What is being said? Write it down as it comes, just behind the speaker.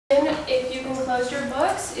If you can close your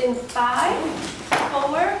books in 5,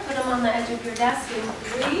 4, put them on the edge of your desk in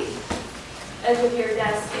 3, edge of your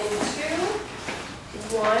desk in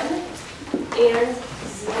 2, 1, and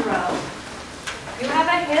 0. You have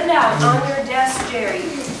a handout on your desk, Jerry.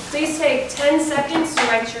 Please take 10 seconds to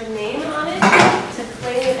write your name on it, to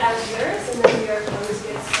claim it as yours, and then we are going to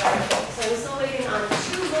get started. So I'm still waiting on 2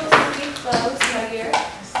 books to be closed right here.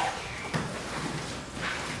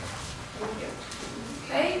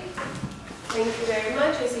 Okay, thank you very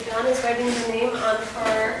much. I see Dawn is writing her name on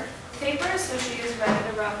her paper, so she is ready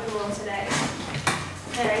to rock and roll today.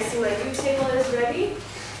 And I see my U table is ready.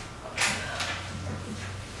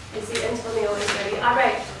 I see Antonio is ready. All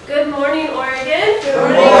right, good morning, Oregon.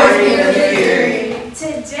 Good morning, Geary.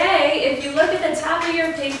 Today, if you look at the top of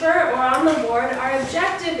your paper or on the board, our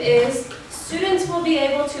objective is students will be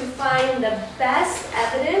able to find the best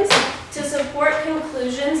evidence to support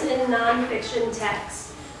conclusions in nonfiction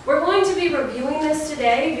text. We're going to be reviewing this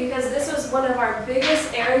today because this was one of our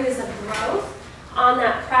biggest areas of growth on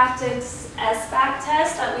that practice SBAC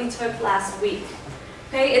test that we took last week.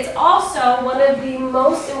 Okay, it's also one of the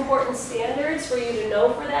most important standards for you to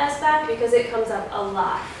know for the SBAC because it comes up a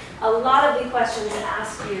lot. A lot of the questions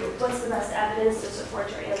ask you, what's the best evidence to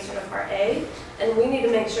support your answer to part A? And we need to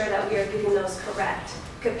make sure that we are getting those correct.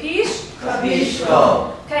 Capiche? Capiche,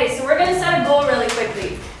 go. Okay, so we're going to set a goal really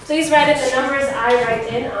quickly. Please write in the numbers I write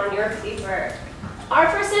in on your paper. Our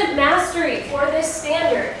percent mastery for this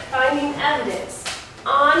standard, finding evidence,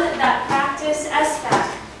 on that practice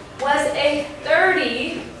SBAC was a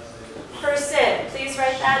 30%. Please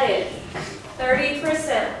write that in.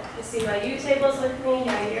 30%. I see my U tables with me,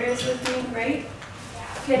 Geary is with me, great.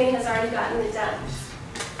 Kenny has already gotten it done.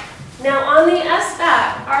 Now on the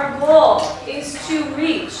SBAC, our goal is to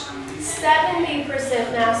reach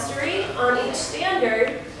 70% mastery on each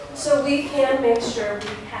standard so we can make sure we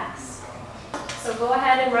pass. So go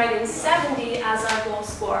ahead and write in 70 as our goal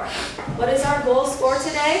score. What is our goal score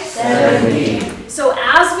today? 70. So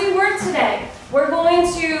as we work today, we're going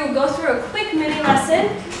to go through a quick mini lesson.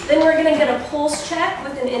 Then we're going to get a pulse check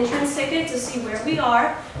with an entrance ticket to see where we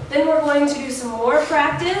are. Then we're going to do some more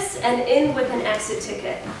practice and end with an exit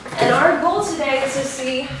ticket. And our goal today is to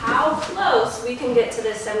see how close we can get to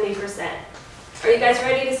this 70%. Are you guys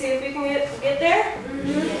ready to see if we can get there?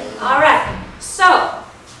 Mm-hmm. All right. So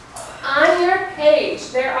on your page,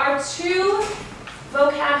 there are 2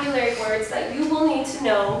 vocabulary words that you will need to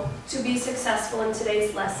know to be successful in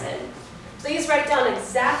today's lesson. Please write down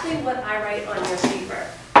exactly what I write on your paper.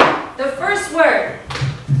 The first word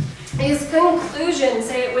is conclusion.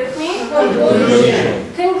 Say it with me.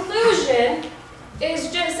 Conclusion. Conclusion is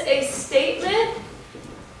just a statement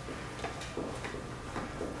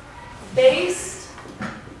based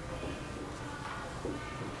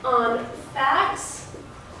on facts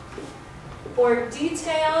or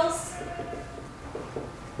details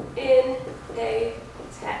in a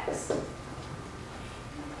text.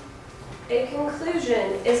 A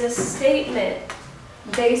conclusion is a statement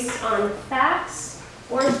based on facts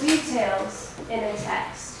or details in a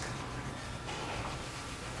text.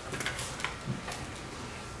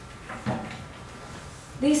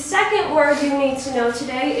 The second word you need to know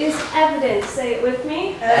today is evidence. Say it with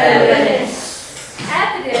me. Evidence.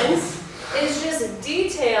 Evidence is just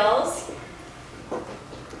details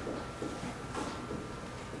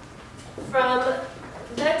from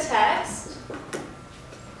the text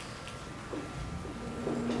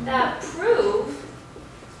that prove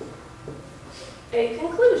a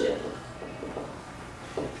conclusion.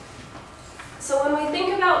 So when we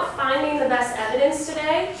think about finding the best evidence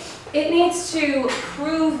today, it needs to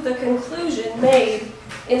prove the conclusion made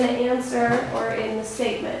in the answer or in the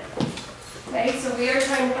statement. Okay, so we are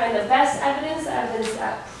trying to find the best evidence, the evidence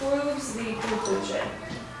that proves the conclusion.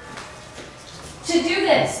 To do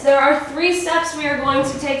this, there are 3 steps we are going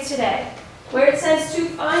to take today. Where it says to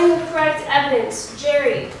find the correct evidence,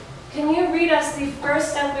 Jerry, can you read us the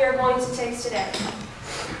first step we are going to take today?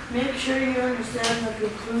 Make sure you understand the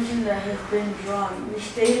conclusion that has been drawn.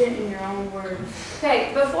 Restate it in your own words.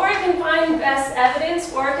 Okay, before I can find best evidence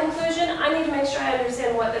for a conclusion, I need to make sure I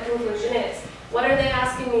understand what the conclusion is. What are they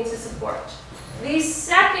asking me to support? The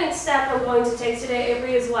second step I'm going to take today,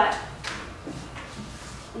 Avery, is what?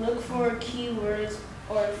 Look for keywords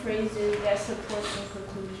or phrases that support the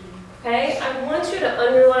conclusion. Okay, I want you to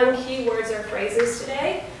underline keywords or phrases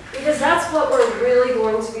today because that's what we're really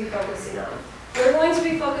going to be focusing on. We're going to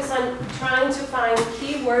be focused on trying to find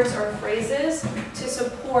keywords or phrases to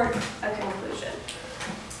support a conclusion.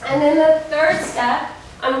 And then the third step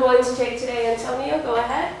I'm going to take today, Antonio, go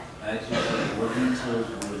ahead. Actually, what details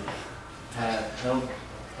would have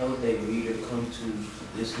helped a reader come to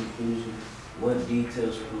this conclusion, what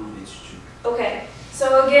details prove it's true? Okay,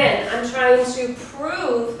 so again, I'm trying to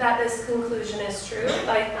prove that this conclusion is true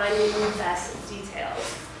by finding the best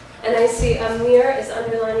details. And I see Amir is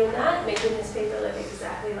underlining that, making his paper look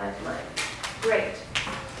exactly like mine. Great.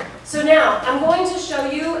 So now, I'm going to show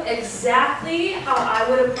you exactly how I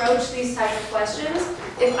would approach these type of questions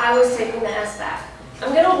if I was taking the SBAC.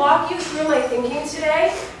 I'm going to walk you through my thinking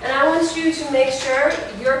today, and I want you to make sure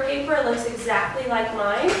your paper looks exactly like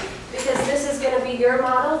mine, because this is going to be your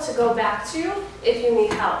model to go back to if you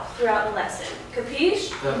need help throughout the lesson. Capiche?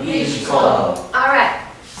 Capisco. All right,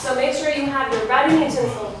 so make sure you have your writing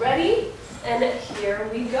utensils ready, and here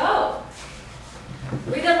we go.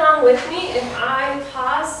 Read along with me. If I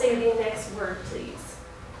pause, say the next word, please.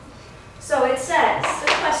 So it says,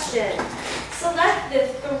 the question, select the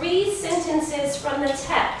 3 sentences from the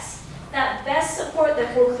text that best support the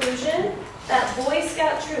conclusion that Boy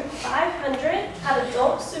Scout Troop 500 had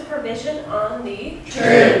adult supervision on the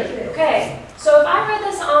Trip. Okay, so if I read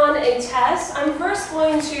this on a test, I'm first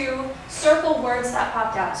going to circle words that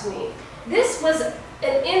popped out to me. This was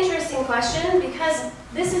an interesting question because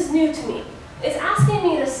this is new to me. It's asking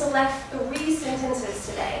me to select 3 sentences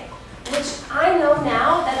today, which I know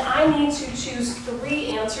now that I need to choose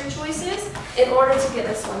 3 answer choices in order to get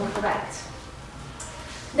this one correct.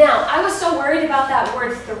 Now, I was so worried about that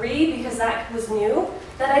word 3 because that was new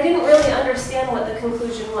that I didn't really understand what the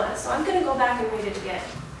conclusion was. So I'm going to go back and read it again.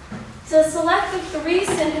 So select the 3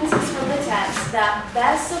 sentences from the text that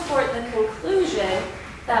best support the conclusion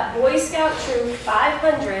that Boy Scout Troop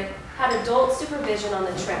 500 had adult supervision on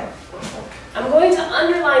the trip. I'm going to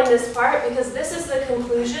underline this part because this is the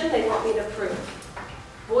conclusion they want me to prove.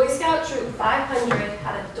 Boy Scout Troop 500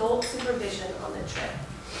 had adult supervision on the trip.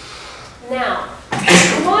 Now,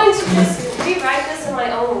 I'm going to just rewrite this in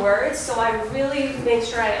my own words so I really make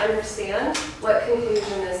sure I understand what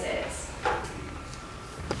conclusion this is.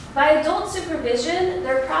 By adult supervision,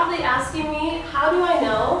 they're probably asking me, how do I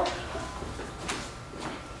know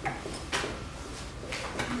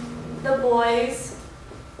the boys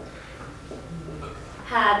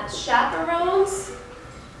had chaperones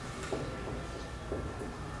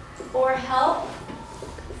or help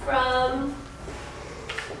from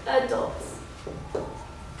adults?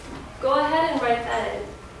 Go ahead and write that in.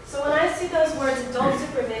 So when I see those words, adult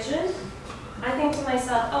supervision, I think to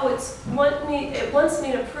myself, oh, it wants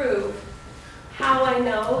me to prove how I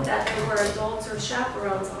know that there were adults or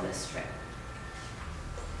chaperones on this trip.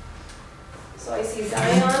 So I see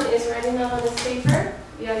Zion is writing that on his paper.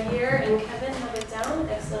 Yair and Kevin have it down.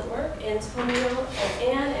 Excellent work. Antonio and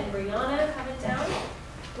Ann and Brianna have it down.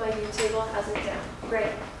 My view table has it down.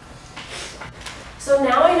 Great. So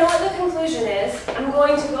now I know what the conclusion is. I'm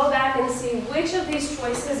going to go back and see which of these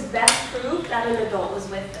choices best prove that an adult was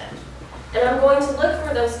with them. And I'm going to look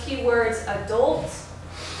for those keywords adult,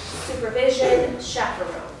 supervision,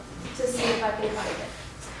 chaperone to see if I can find it.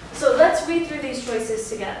 So let's read through these choices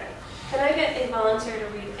together. Can I get a volunteer to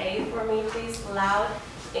read A for me, please? Loud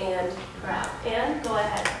and proud. Ann, go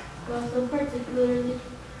ahead. Well, so particularly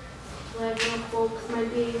clever folks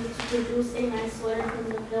might be able to produce a nice sweater from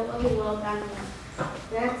the pelt of a wild animal.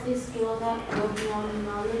 That's a skill that goes beyond the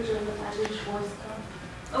knowledge of the average Boy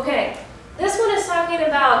Scout. Okay, this one is talking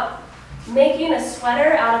about making a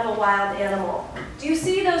sweater out of a wild animal. Do you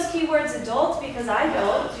see those keywords adult? Because I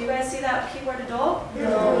don't. Do you guys see that keyword adult?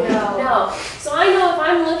 No. No. So I know if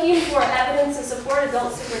I'm looking for evidence to support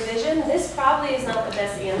adult supervision, this probably is not the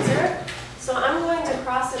best answer. So I'm going to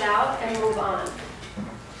cross it out and move on.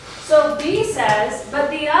 So B says,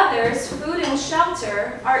 but the others, food and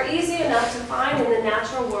shelter, are easy enough to find in the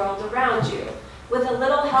natural world around you, with a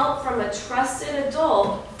little help from a trusted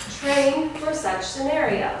adult trained for such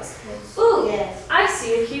scenarios. Ooh, Yes. I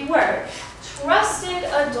see a key word. Trusted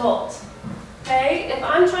adult. Okay, if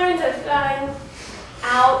I'm trying to find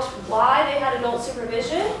out why they had adult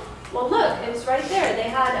supervision, well look, it's right there. They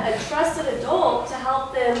had a trusted adult to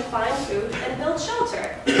help them find food and build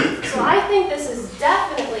shelter. So I think this is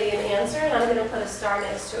definitely an answer, and I'm going to put a star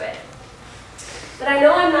next to it. But I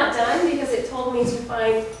know I'm not done because it told me to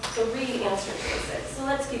find 3 answer choices. So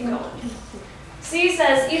let's keep going. C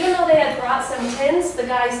says, even though they had brought some tents, the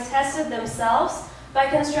guys tested themselves by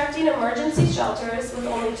constructing emergency shelters with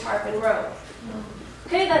only tarp and rope.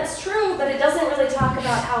 Okay, that's true, but it doesn't really talk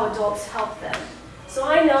about how adults help them. So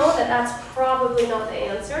I know that that's probably not the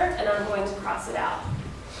answer, and I'm going to cross it out.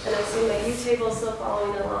 And I see my U table still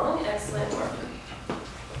following along. Excellent work.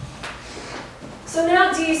 So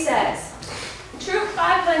now D says, Troop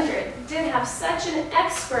 500 did have such an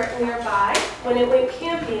expert nearby when it went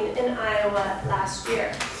camping in Iowa last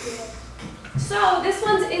year. So this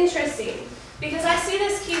one's interesting Because I see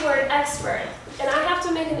this keyword expert, and I have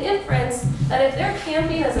to make an inference that if they're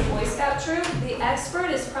camping as a Boy Scout troop, the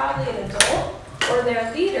expert is probably an adult or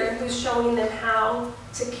their leader who's showing them how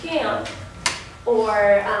to camp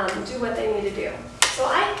or do what they need to do. So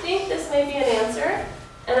I think this may be an answer,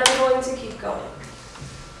 and I'm going to keep going.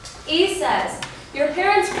 E says, your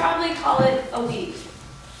parents probably call it a weed.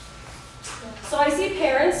 So I see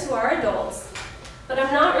parents who are adults, but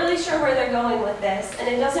I'm not really sure where they're going with this, and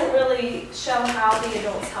it doesn't really show how the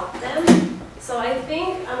adults help them. So I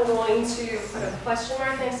think I'm going to put a question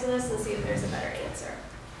mark next to this and see if there's a better answer.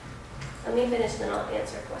 Let me finish, then I'll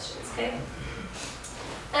answer questions, okay?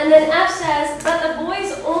 And then F says, but the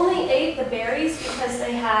boys only ate the berries because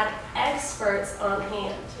they had experts on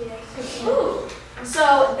hand. Ooh.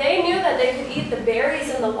 So they knew that they could eat the berries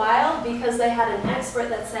in the wild because they had an expert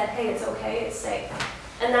that said, hey, it's okay, it's safe.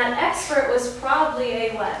 And that expert was probably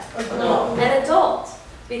a what? Adult. An adult.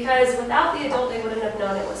 Because without the adult, they wouldn't have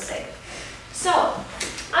known it was safe. So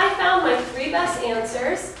I found my 3 best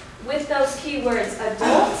answers with those keywords,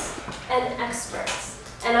 adults and experts.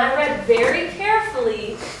 And I read very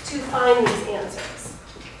carefully to find these answers.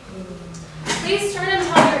 Please turn and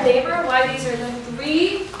tell your neighbor why these are the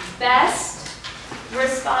 3 best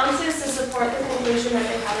responses to support the conclusion that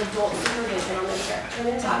they have adult supervision on the trip. I'm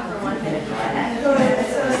going to talk for 1 minute. Go ahead.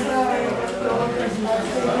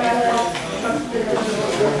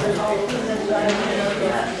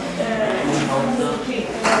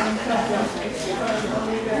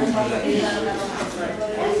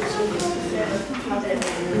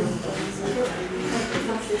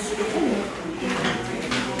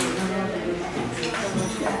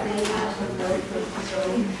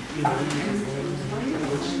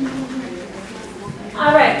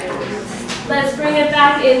 All right, let's bring it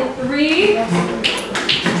back in 3,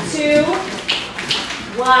 2,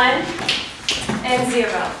 1, and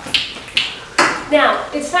 0. Now,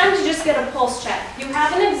 it's time to just get a pulse check. You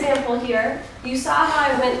have an example here. You saw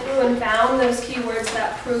how I went through and found those keywords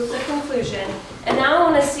that prove the conclusion. And now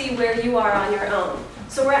I want to see where you are on your own.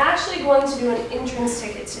 So we're actually going to do an entrance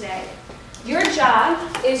ticket today. Your job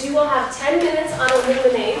is you will have 10 minutes on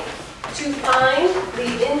Illuminate to find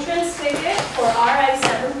the entrance ticket for RI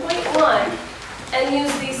 7.1 and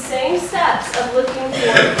use these same steps of looking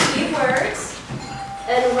for keywords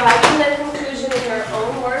and writing the conclusion in your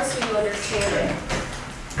own words so you understand it.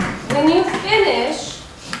 When you finish,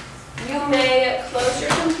 you may close your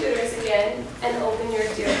computers again and open your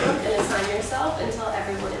Dearbook and assign yourself until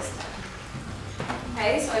everyone is done.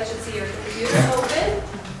 Okay, so I should see your computer open.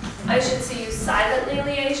 I should see you silently,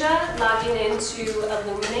 Leasia, logging into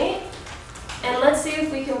Illuminate. And let's see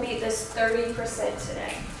if we can beat this 30%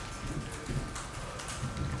 today.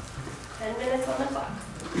 10 minutes on the clock.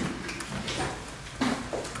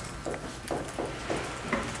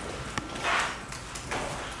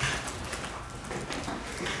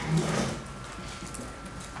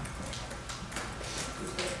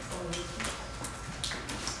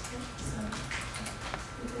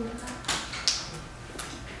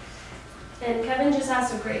 And Kevin just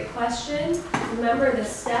asked a great question. Remember, the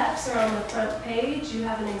steps are on the front page. You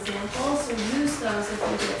have an example, so use those if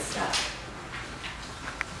you get stuck.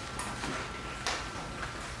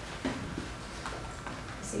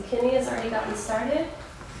 See, Kenny has already gotten started.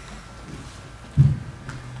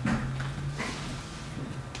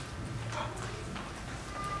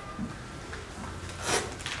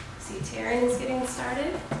 See, Taryn is getting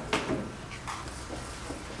started.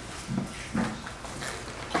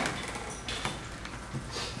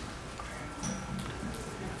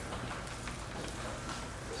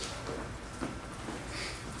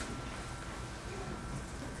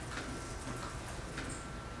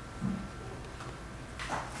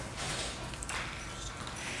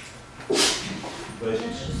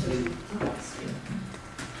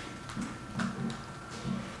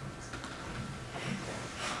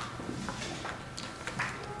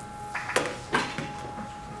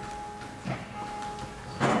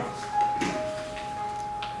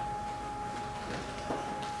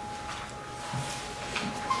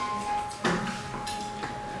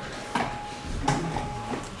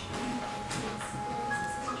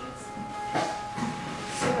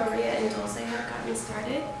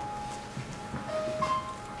 Started.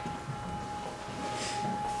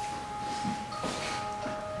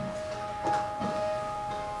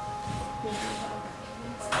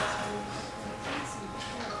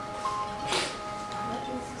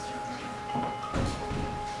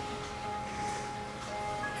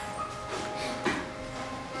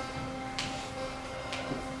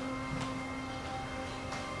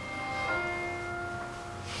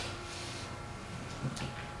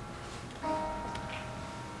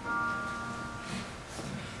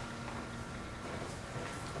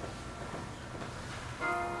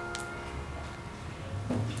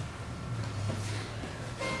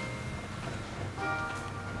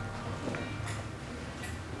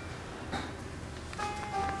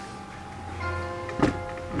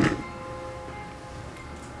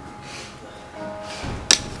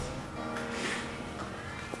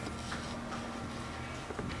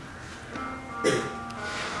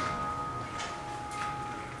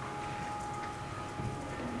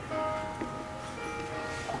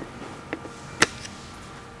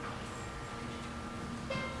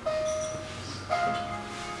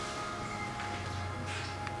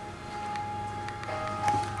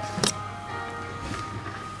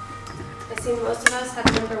 see most of us have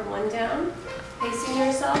number 1 down. Pacing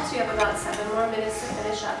yourselves, you have about 7 more minutes to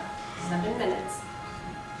finish up. 7 minutes.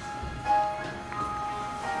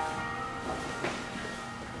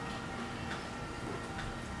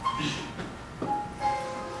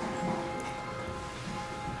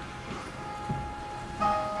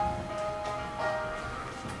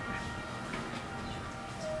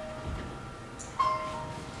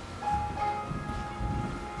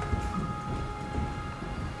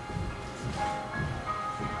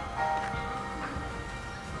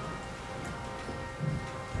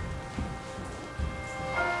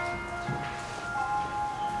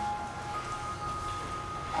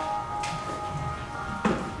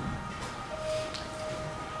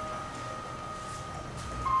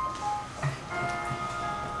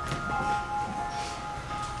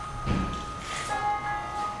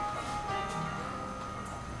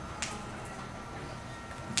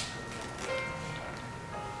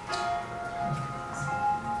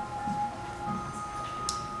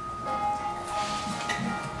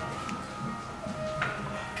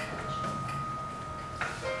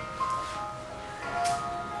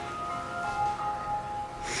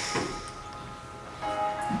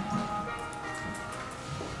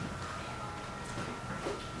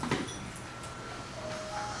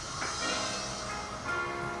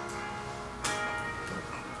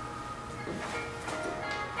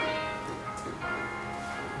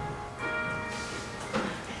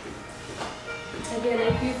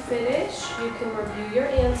 Again, if you finish, you can review your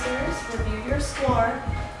answers, review your score,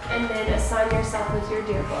 and then assign yourself with your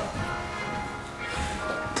yearbook.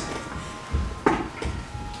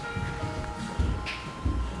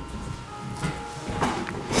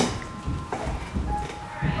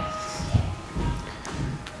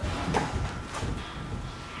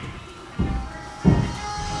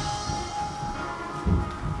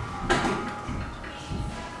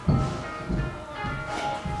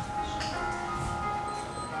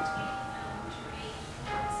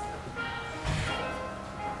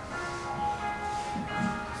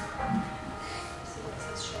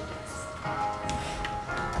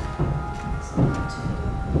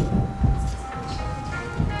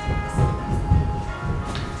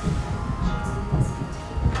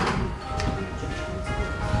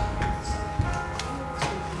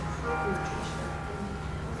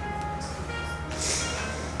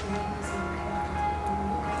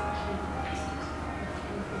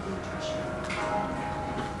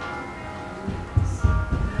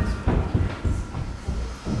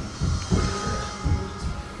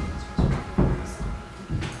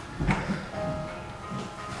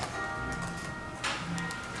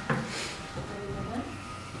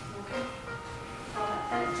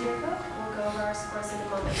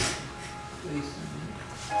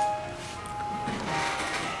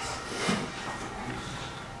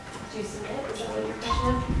 Do you submit? Is that what your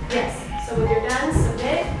question is? Yes. So when you're done,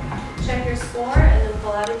 submit, check your score, and then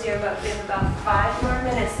pull out a yearbook. We have about 5 more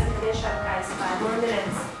minutes to finish up, guys. 5 more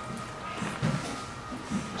minutes.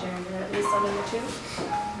 Jerry, you're at least on number 2?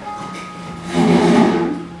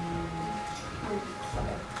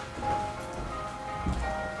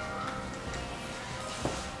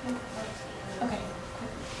 Okay. Okay.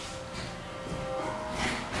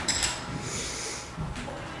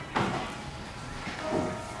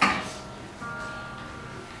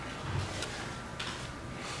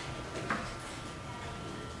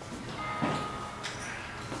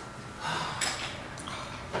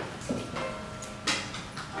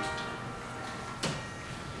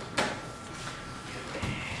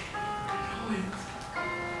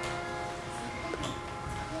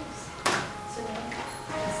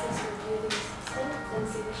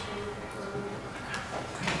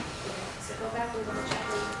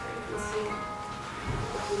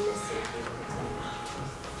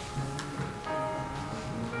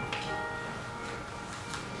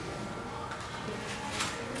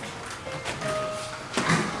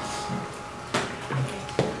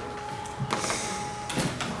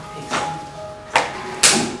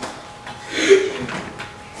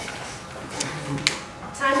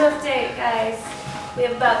 Time update, guys. We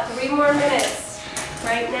have about 3 more minutes.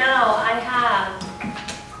 Right now, I have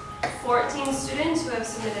 14 students who have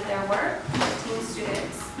submitted their work. 14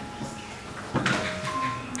 students.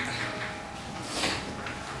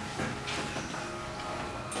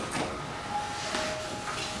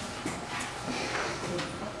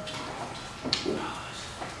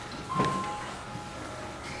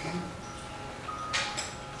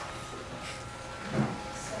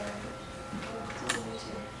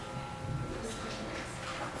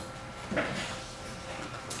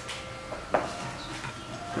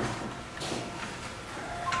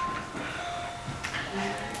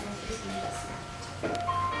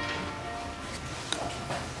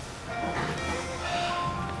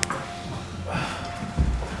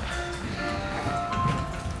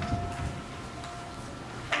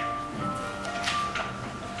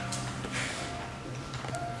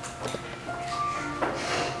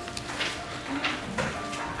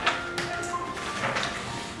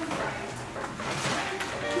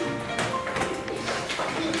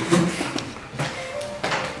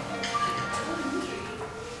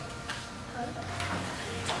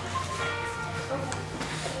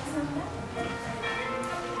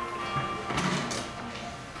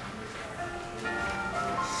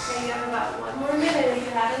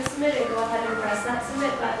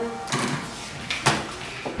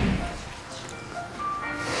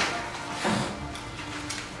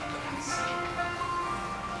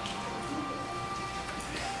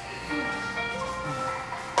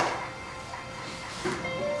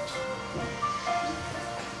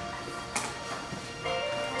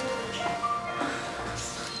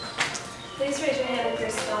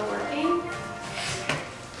 still working?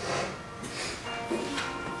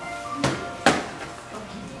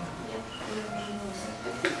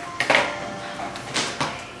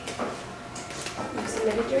 You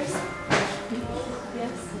submitted yours?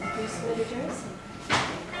 Yes? You submitted yours?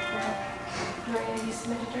 Maria, you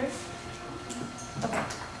submitted yours? Okay,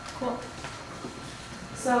 cool.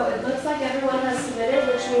 So it looks like everyone has submitted,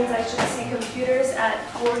 which means I should see computers at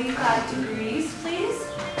 45 degrees, please,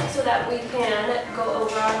 so that we can go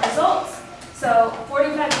over our results. So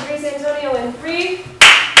 45 degrees, Antonio, in 3,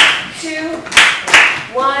 2,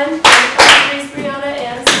 1, 45 degrees, Brianna,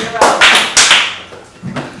 and 0.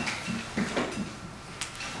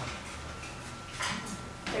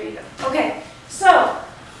 There you go. Okay, so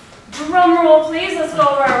drum roll, please. Let's go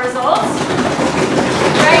over our results.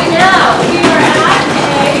 Right now, we are at a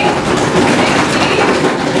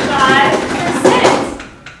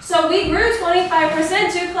 55%. So we grew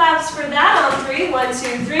 25%. 2 claps for that on 3. 1,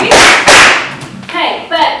 2, 3. Okay,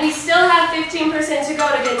 but we still have 15% to go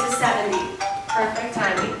to get to 70. Perfect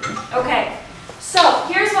timing. Okay, so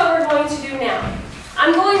here's what we're going to do now.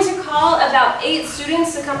 I'm going to call about 8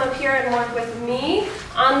 students to come up here and work with me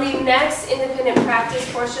on the next independent practice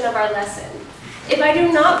portion of our lesson. If I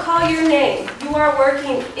do not call your name, you are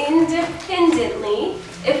working independently.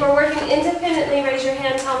 If we're working independently, raise your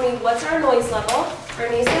hand, tell me what's our noise level.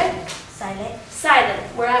 Bernice? Silent.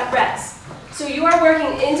 Silent. We're at rest. So you are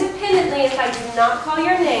working independently if I do not call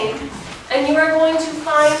your name, and you are going to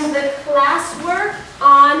find the classwork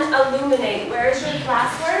on Illuminate. Where is your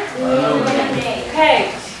classwork? Illuminate.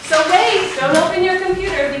 Okay, so wait, don't open your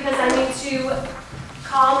computer because I need to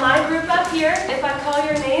call my group up here. If I call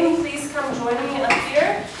your name, please come join me up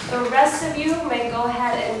here. The rest of you may go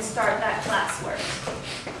ahead and start that classwork.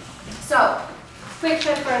 So, quick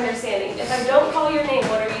check for understanding. If I don't call your name,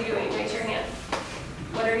 what are you doing? Raise your hand.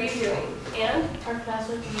 What are you doing? And? Our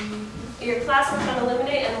classwork. Your classwork on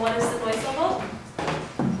Illuminate, and what is the noise level?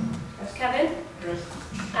 Kevin? Rest.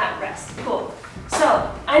 At rest. Cool.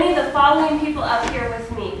 So, I need the following people up here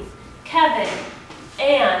with me. Kevin,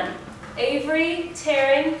 Ann, Avery,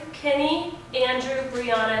 Taryn, Kenny, Andrew,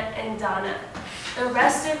 Brianna, and Donna. The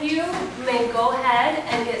rest of you may go ahead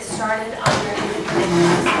and get started on your independent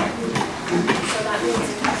classwork. So that means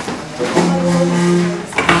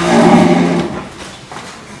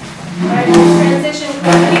alright, we'll transition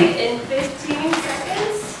quickly in 15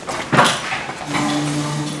 seconds.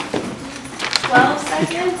 12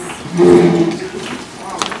 seconds.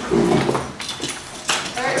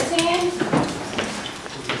 13.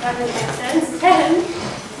 That doesn't make sense. 10.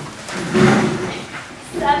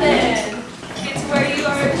 7. Get to where you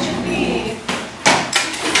are should be.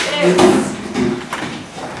 6.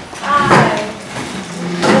 5.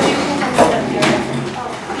 And you can come sit up here.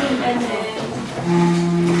 And then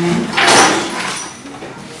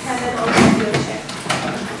Kevin, I'll give you a chair.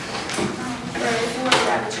 Or if you want to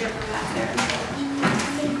grab a chair from back there.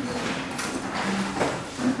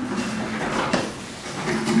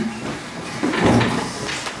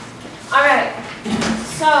 Alright,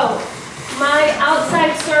 so my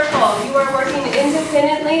outside circle, you are working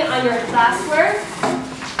independently on your classwork.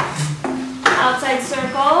 Outside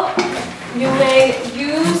circle, you may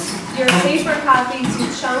use your paper copy to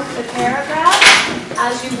chunk the paragraph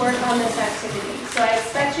as you work on this activity. So I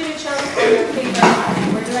expect you to chunk on your paper copy.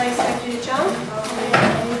 Where do I expect you to chunk?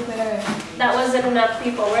 That wasn't enough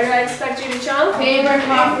people. Where do I expect you to chunk? Paper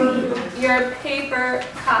copy. Your paper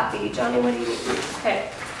copy. Johnny, what do you need?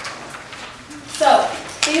 Okay. So,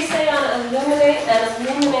 please stay on Illuminate and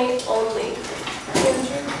Illuminate only.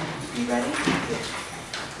 Andrew, you ready?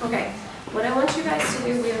 Okay. What I want you guys to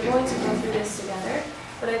do, we are going to go through this together,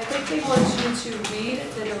 but I quickly want you to read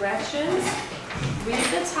the directions, read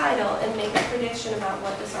the title, and make a prediction about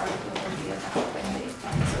what this article will be about quickly.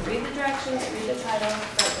 So read the directions, read the title,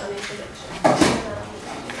 write down a prediction.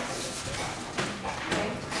 Okay?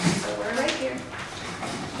 So we're right here.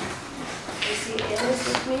 You see Anna's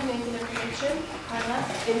with me making a prediction. Carla,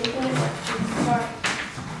 independent work. Sorry.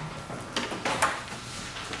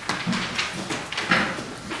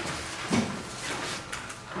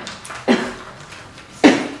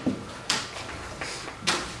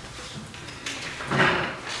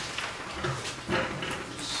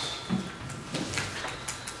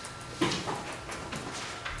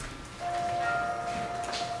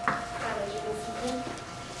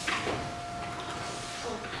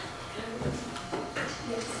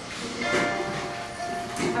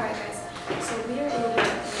 Alright guys, so we are in the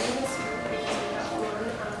latest group because we got one on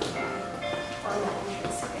the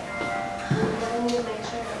entrance today. But I need to make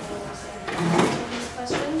sure that we understand these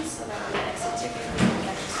questions so that on the exit ticket we can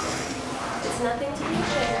get the score. It's nothing to be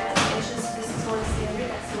ashamed of, it's just this is one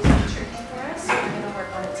standard essay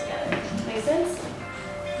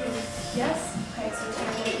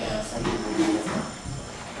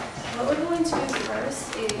going to do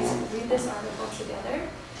first is read this article together,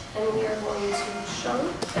 and we are going to chunk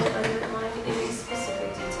and underline any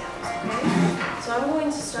specific details, okay? So I'm going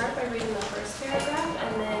to start by reading the first paragraph,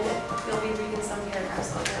 and then you'll be reading some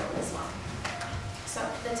paragraphs on your own as well. So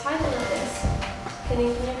the title of this, can you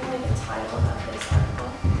make a title of this article?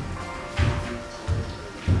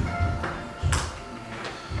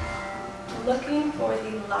 Looking for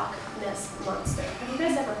the Loch Ness Monster. Have you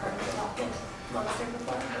guys ever heard of the Loch Ness Monster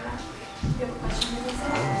before? You have a question for Lisa?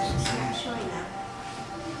 I'm showing that.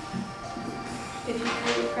 If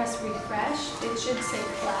you press refresh, it should say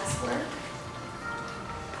classwork.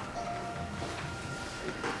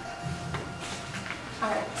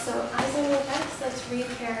 Alright, so eyes on your text, let's read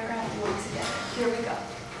paragraph 1 together. Here we go.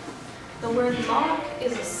 The word loch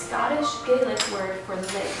is a Scottish Gaelic word for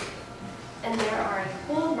lake. And there are a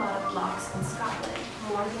whole lot of lochs in Scotland,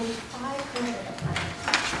 more than 500 of them.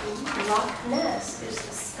 Loch Ness is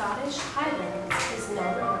the Scottish Highlands is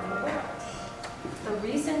known around the world. The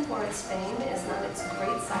reason for its fame is not its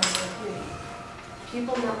great size or beauty.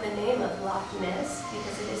 People know the name of Loch Ness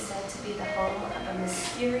because it is said to be the home of a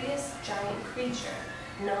mysterious giant creature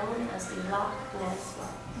known as the Loch Ness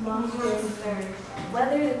Monster.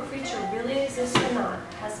 Whether the creature really exists or not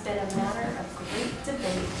has been a matter of great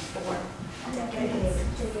debate for decades.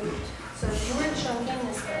 So if you were chunking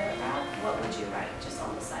this paragraph, what would you write just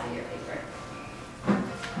on the side of your paper?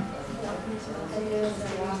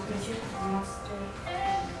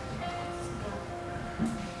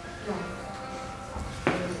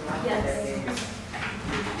 Yes.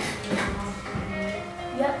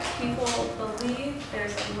 Yep, people believe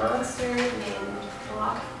there's a monster named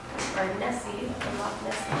Loch, or Nessie, the Loch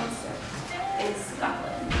Ness Monster, in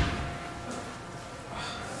Scotland.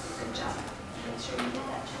 Good job. Make sure you get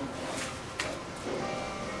that chunk down.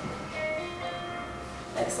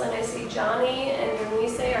 Excellent. I see Johnny and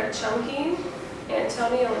Denise are chunking.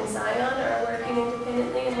 Antonio and Zion are working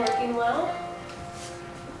independently and working well.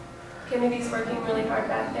 Kennedy's working really hard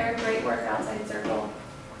back there. Great work outside circle.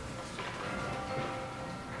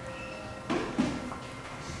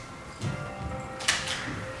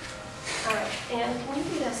 All right, and can you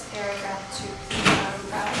read us paragraph 2,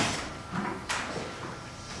 Brad?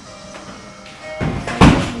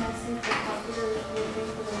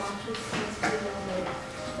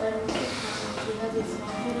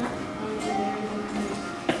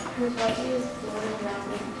 Her body is blown around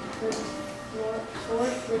with four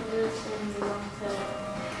slivers and a long tail.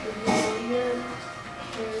 The warrior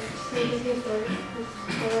created four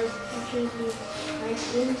creatures with right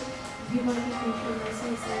wings. If you want to control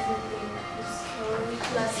Leslie says that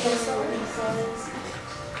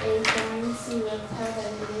a giant sea reptile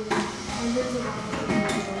that lives hundreds of miles away.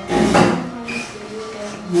 Sometimes the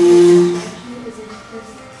action is in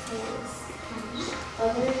first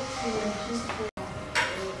other dimensions.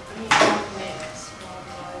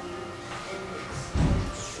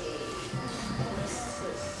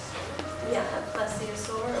 Yeah, a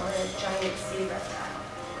plesiosaur or a giant sea reptile,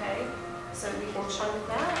 okay? So we can chunk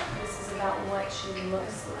that. This is about what she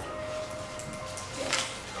looks like. Yes.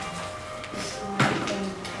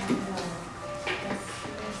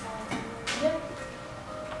 Yep.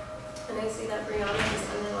 And I see that Brianna has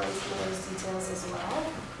underlined some of those details as well,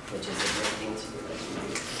 which is a great thing to do as you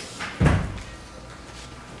read.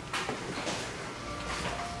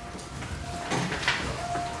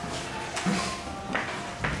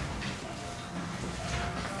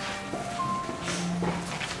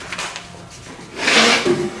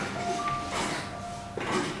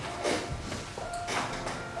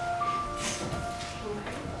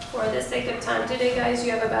 For the sake of time today, guys,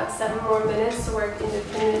 you have about 7 more minutes to work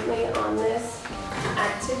independently on this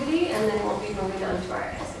activity, and then we'll be moving on to our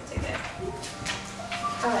exit ticket.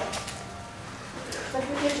 All right. Let's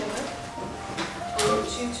begin, Gemma. I want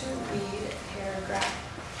you to read paragraph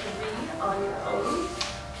 3 on your own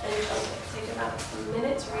and chunk it. Take about a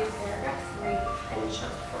minute to read paragraph 3 and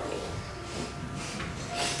chunk for me.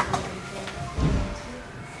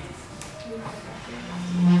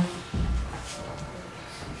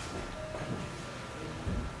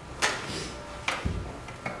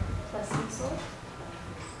 Plesiosaur.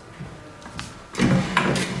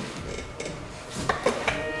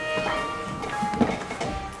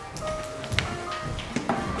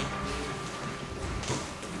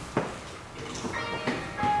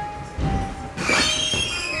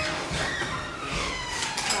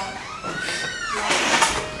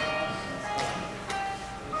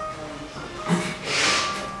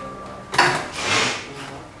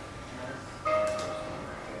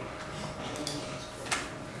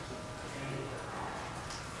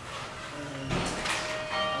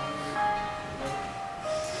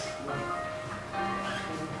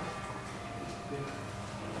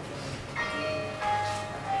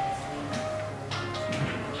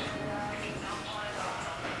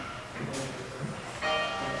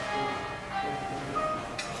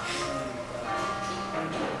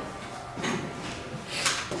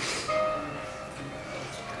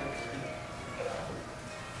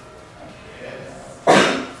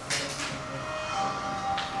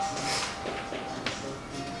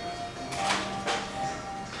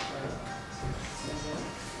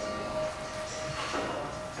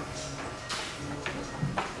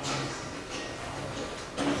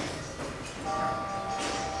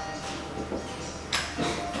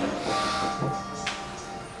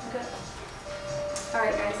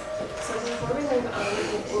 Alright guys, so before we move on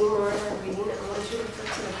with any more of our reading, I want you to flip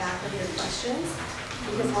to the back of your questions,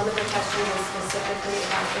 because one of the questions is specifically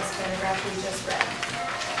about this paragraph we just read.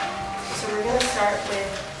 So we're going to start with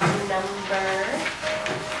number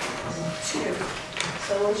 2.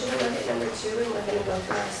 So I want you to look at number 2 and we're going to go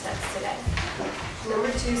through our steps today. Number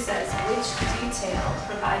 2 says, which detail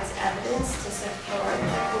provides evidence to support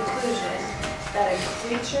the conclusion that a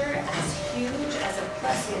creature as huge as a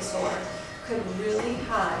plesiosaur could really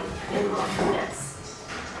hide in Loch Ness?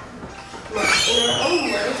 Now, in our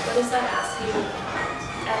own words, what is that asking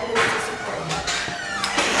evidence to support?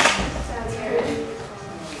 Sounds good.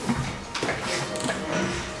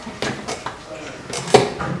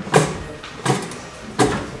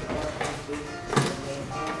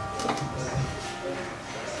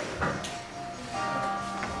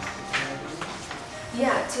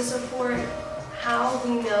 Yeah, to support how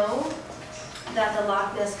we know that the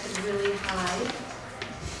Loch Ness could really hide,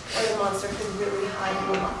 or the monster could really hide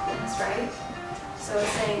in the Loch Ness, right? So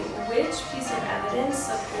it's saying which piece of evidence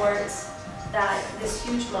supports that this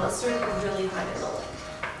huge monster could really hide in the lake,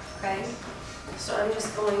 okay? So I'm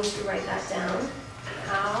just going to write that down.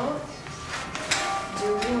 How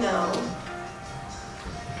do we know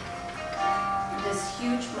this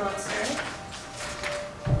huge monster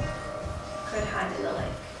could hide in the lake?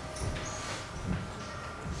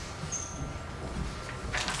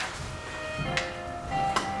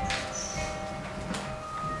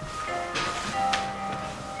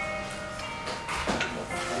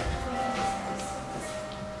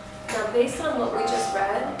 Based on what we just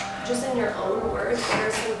read, just in your own words, what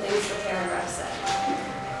are some things the paragraph said?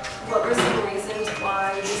 What were some reasons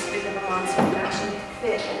why this big of a monster could actually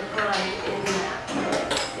fit and hide in that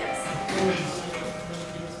lake? Yes.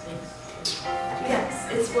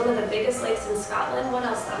 Yes, it's one of the biggest lakes in Scotland. What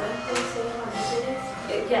else, Donna?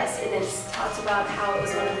 Yes, and it talks about how it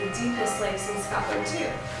was one of the deepest lakes in Scotland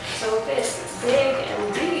too. So if it's big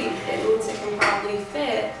and deep, it means it can probably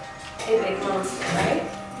fit a big monster, right?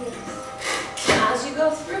 As you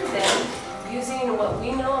go through them, using what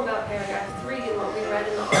we know about paragraph 3 and what we read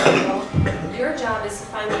in the article, your job is to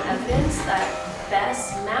find the evidence that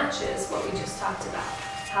best matches what we just talked about.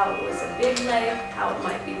 How it was a big lake, how it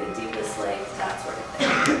might be the deepest lake, that sort of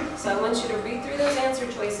thing. So I want you to read through those answer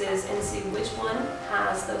choices and see which one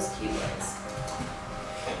has those keywords.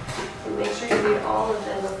 And make sure you read all of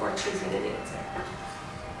them before choosing an answer.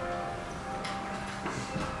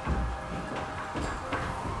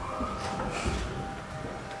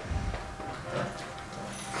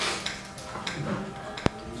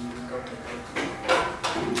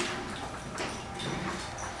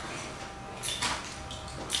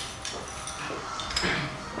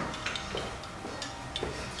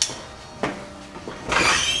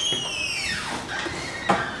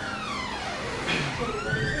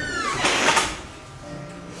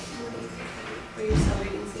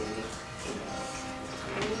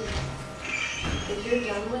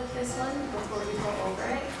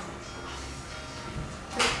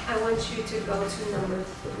 To go to number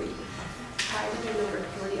 3. Try to do number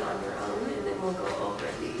 3 on your own, and then we'll go over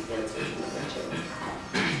the answers to number 2.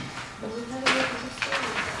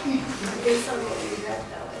 Based on what we read,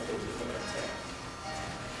 though, I think you can answer it.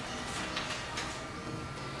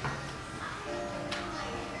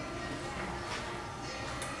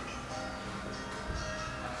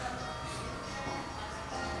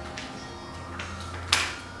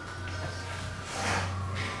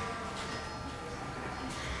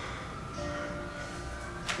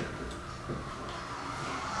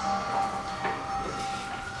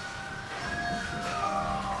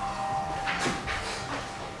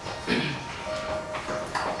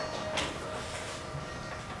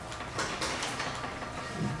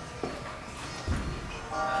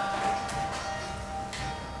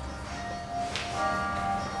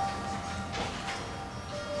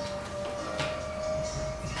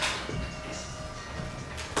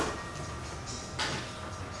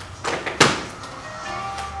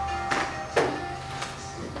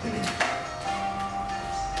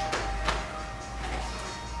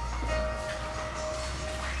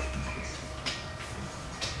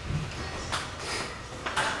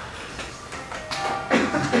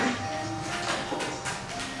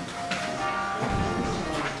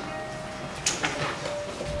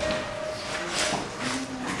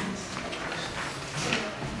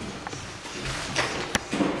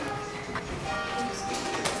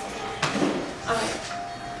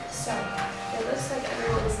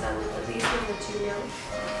 everyone is done with at least number 2 now.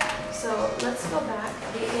 So let's go back.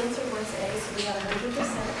 The answer was A, so we got 100%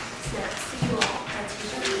 snaps to you all. That's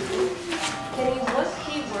easy. Kenny, what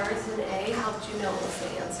keywords in A helped you know was the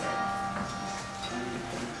answer?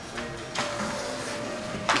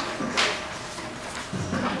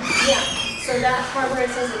 Yeah, so that part where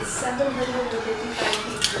it says it's 755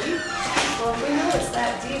 feet deep. Well, if we know it's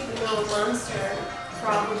that deep, we know a monster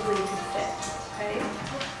probably could fit, okay?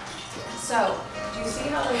 So, do you see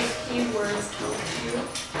how those keywords help you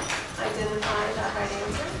identify that right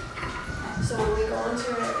answer? So when we go into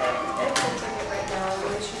an exit ticket right now, I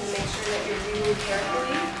want you to make sure that you're reading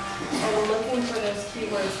carefully and looking for those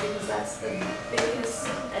keywords because that's the biggest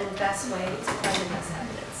and best way to find the best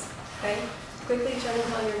evidence, okay? Quickly check and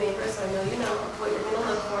call your neighbor so I know you know what you're going to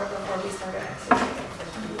look for before we start our exit ticket.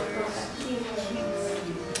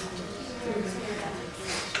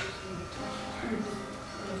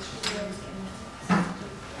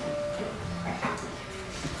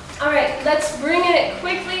 All right, let's bring it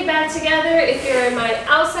quickly back together. If you're in my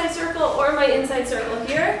outside circle or my inside circle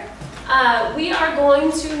here, we are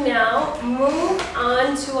going to now move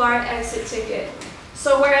on to our exit ticket.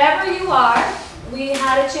 So wherever you are, we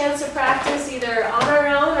had a chance to practice either on our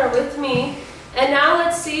own or with me. And now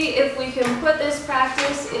let's see if we can put this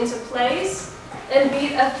practice into place and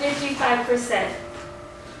beat a 55%.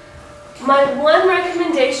 My one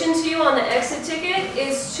recommendation to you on the exit ticket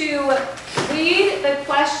is to read the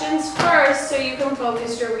questions first so you can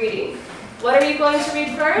focus your reading. What are you going to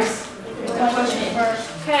read first? The question first.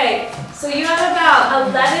 Okay, so you have about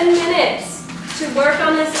 11 minutes to work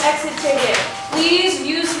on this exit ticket. Please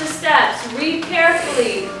use the steps. Read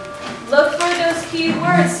carefully. Look for those key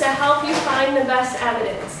words to help you find the best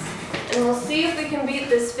evidence. And we'll see if we can beat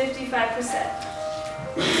this 55%.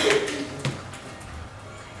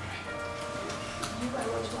 I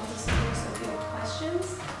want you all to sit here, so if you have questions,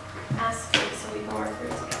 ask me so we can work through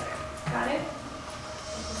it together. Got it?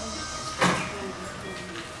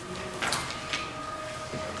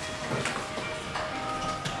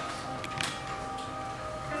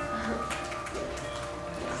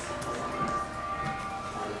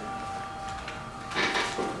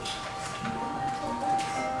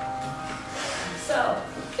 So,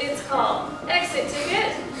 it's called Exit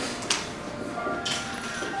Ticket.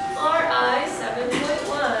 RI 7.1.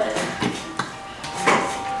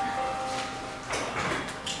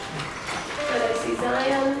 But I see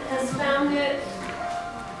Zion has found it.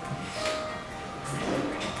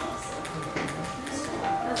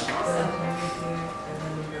 That's awesome.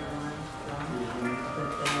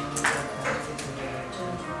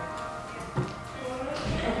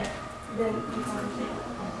 Then you want to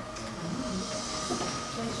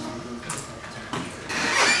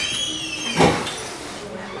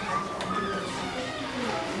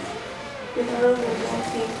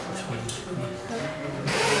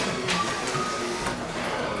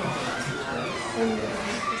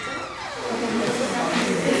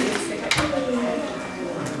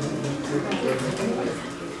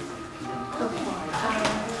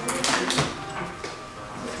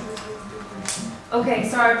Okay,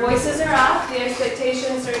 so our voices are off. The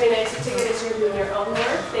expectations during an exit ticket is you're doing your own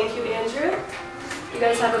work. Thank you, Andrew. You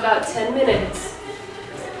guys have about 10 minutes.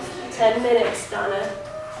 10 minutes, Donna.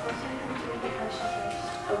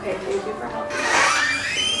 Okay, thank you for helping.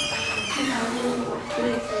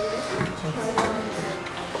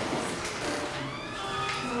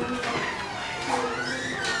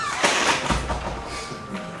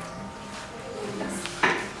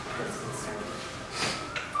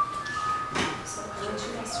 So I want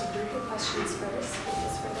you guys to read the questions first,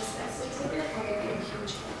 because for this exit ticket, I'll give you a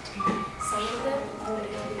huge hint. Some of them, I'm going to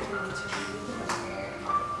give you to read the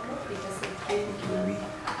book because they think you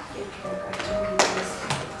give paragraph 2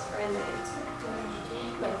 or in the answer,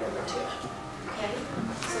 like number 2. Okay?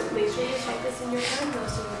 So make sure you check this in your time, though,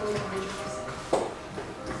 so you're going to 100%.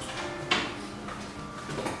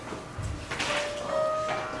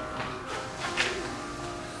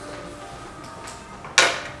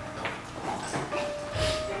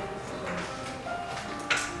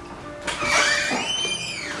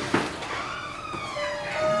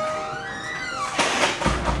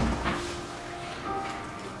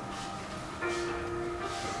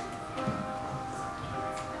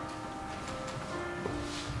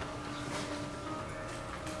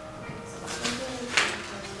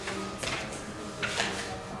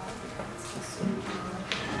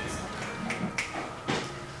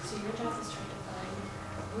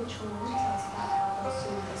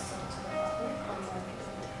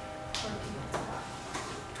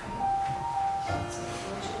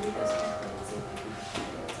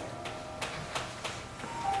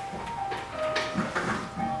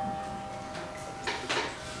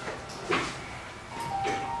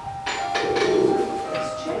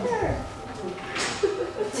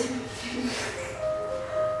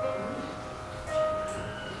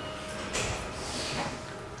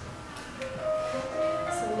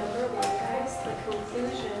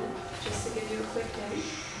 give you a quick hint.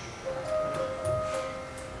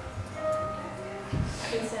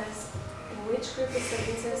 It says, which group of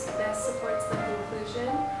sentences best supports the conclusion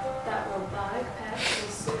that robotic pets will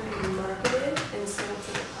soon be marketed and sold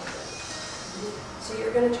to the public? So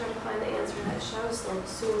you're going to try to find the answer that shows they'll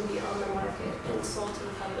soon be on the market and sold to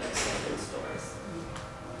the public, sold in stores.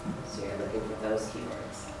 So you're looking for those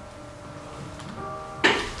keywords.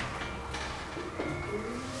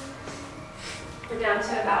 We're down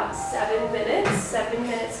to about 7 minutes. 7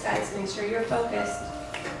 minutes, guys. Make sure you're focused.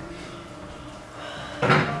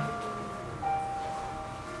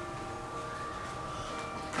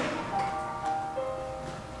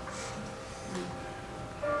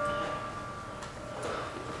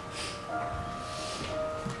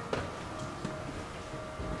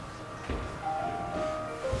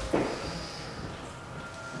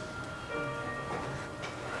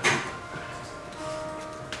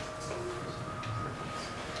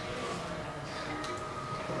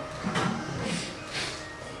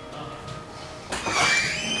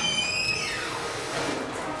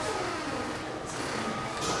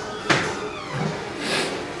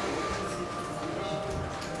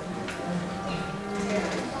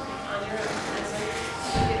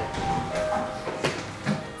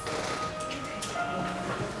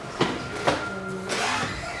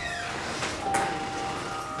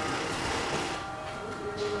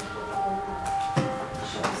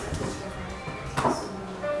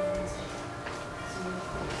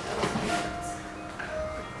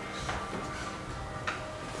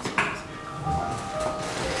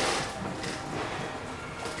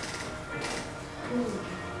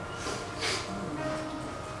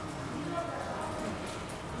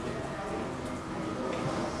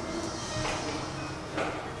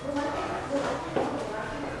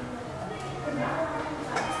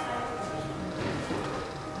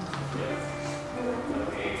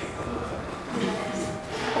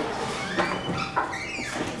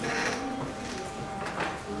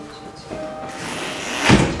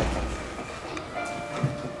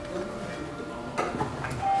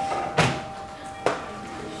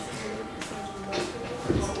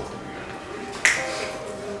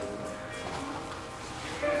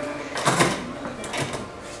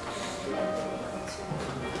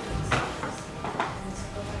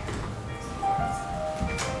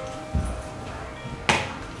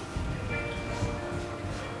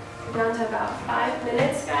 Down to about 5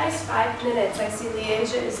 minutes, guys. 5 minutes. I see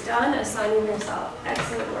Leasia is done assigning herself.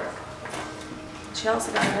 Excellent work. She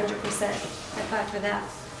also got 100%. High five for that.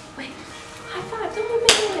 Wait, high five. Don't let me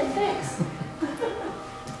get in. Thanks.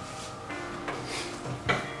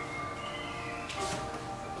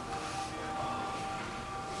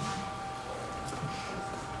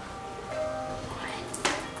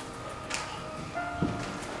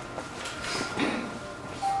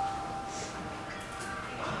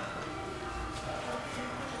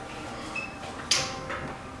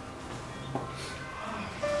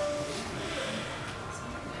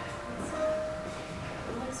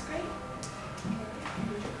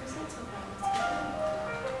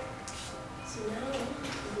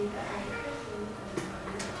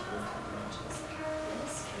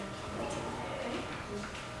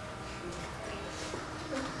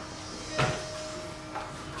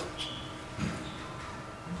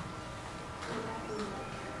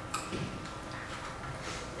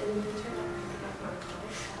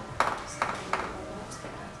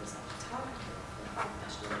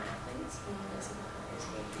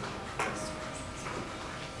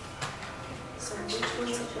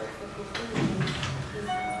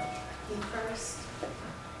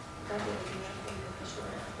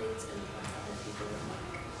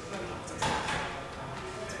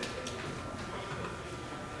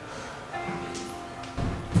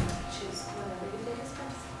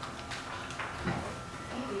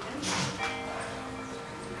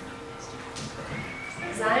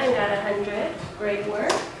 Zion got 100. Great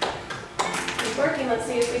work. Keep working. Let's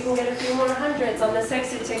see if we can get a few more hundreds on the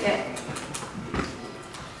 60 ticket.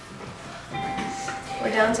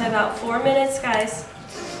 We're down to about 4 minutes, guys.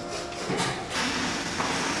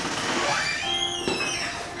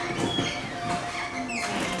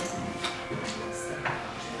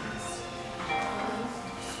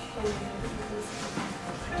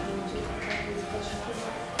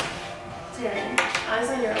 Eyes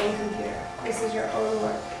on your own computer. This is your own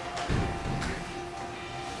work.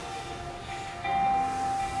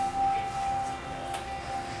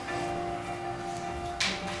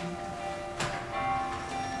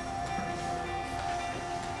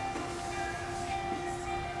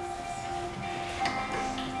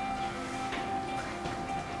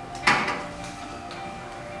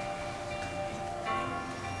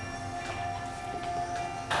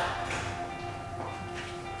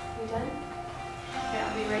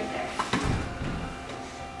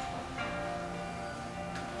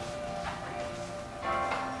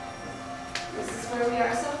 where we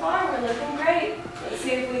are so far. We're looking great. Let's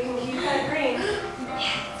see if we can keep that green.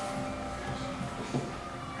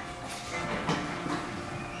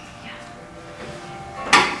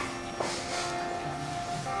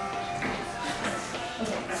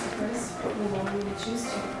 Okay, so first we want you to choose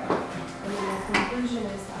two. And then the conclusion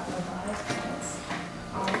is that robotic pets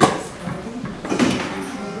are just included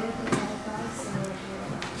robotic dogs and they're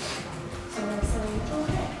real dogs. So we're saying,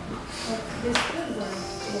 okay, well, this could work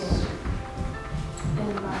in an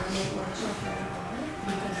environment where children are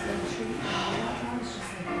because they treat robot dogs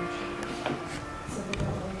just like they're treated. So they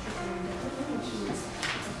don't want to treat them differently, which means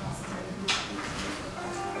it's a possibility that we can make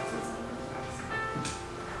robotic dogs inside of the dogs.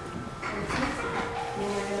 Then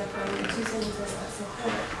you're going to find the two sentences that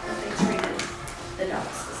support that they treated the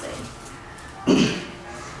dogs the same.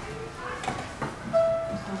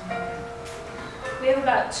 We have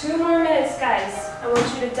about 2 more minutes, guys. I want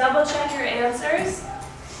you to double check your answers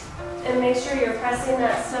and make sure you're pressing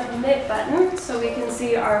that submit button so we can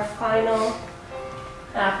see our final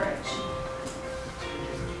average.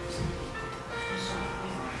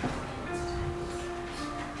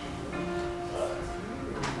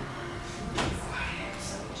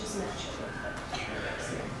 Just match it with the numbers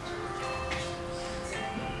here.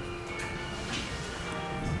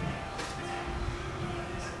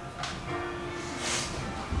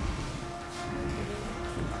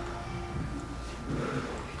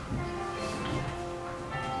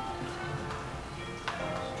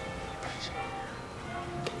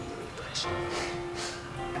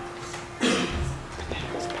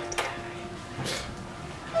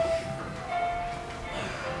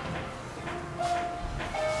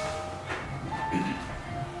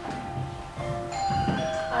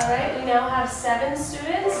 All right, we now have 7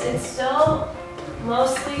 students. It's still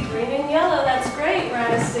mostly green and yellow. That's great. We're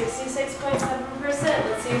at a 66.7%.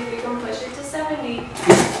 Let's see if we can push it to 70.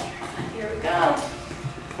 Here we go.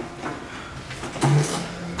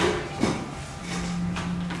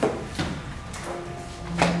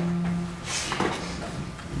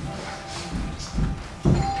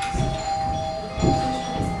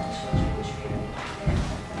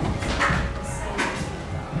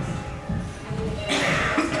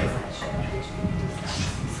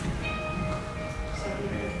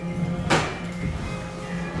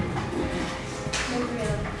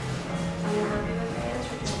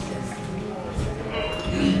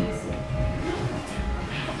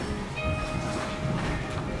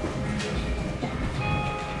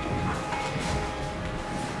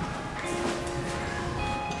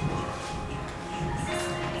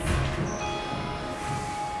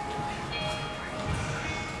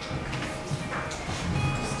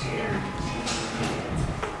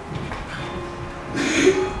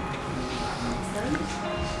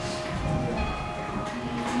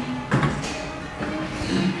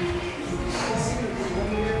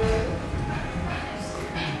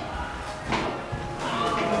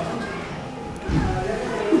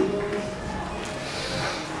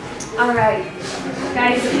 All right,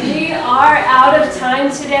 guys, we are out of time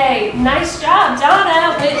today. Nice job,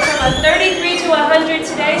 Donna. Went from a 33 to 100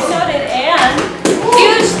 today. So did Ann.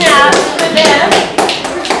 Huge snaps for them.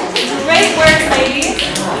 Great work, ladies.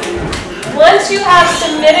 Once you have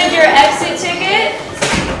submitted your exit ticket,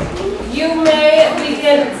 you may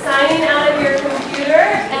begin signing out of your computer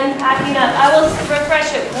and packing up. I will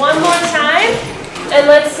refresh it one more time, and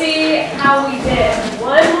let's see how we did.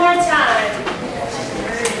 One more time.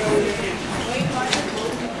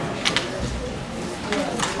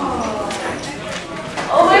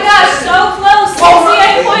 Oh my gosh, so close,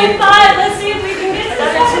 68.5. Let's see if we can get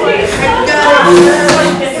 70.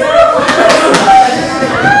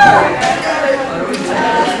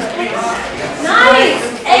 Nice.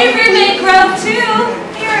 Avery made growth too.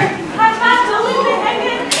 Here, high five, don't leave it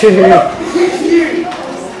hanging.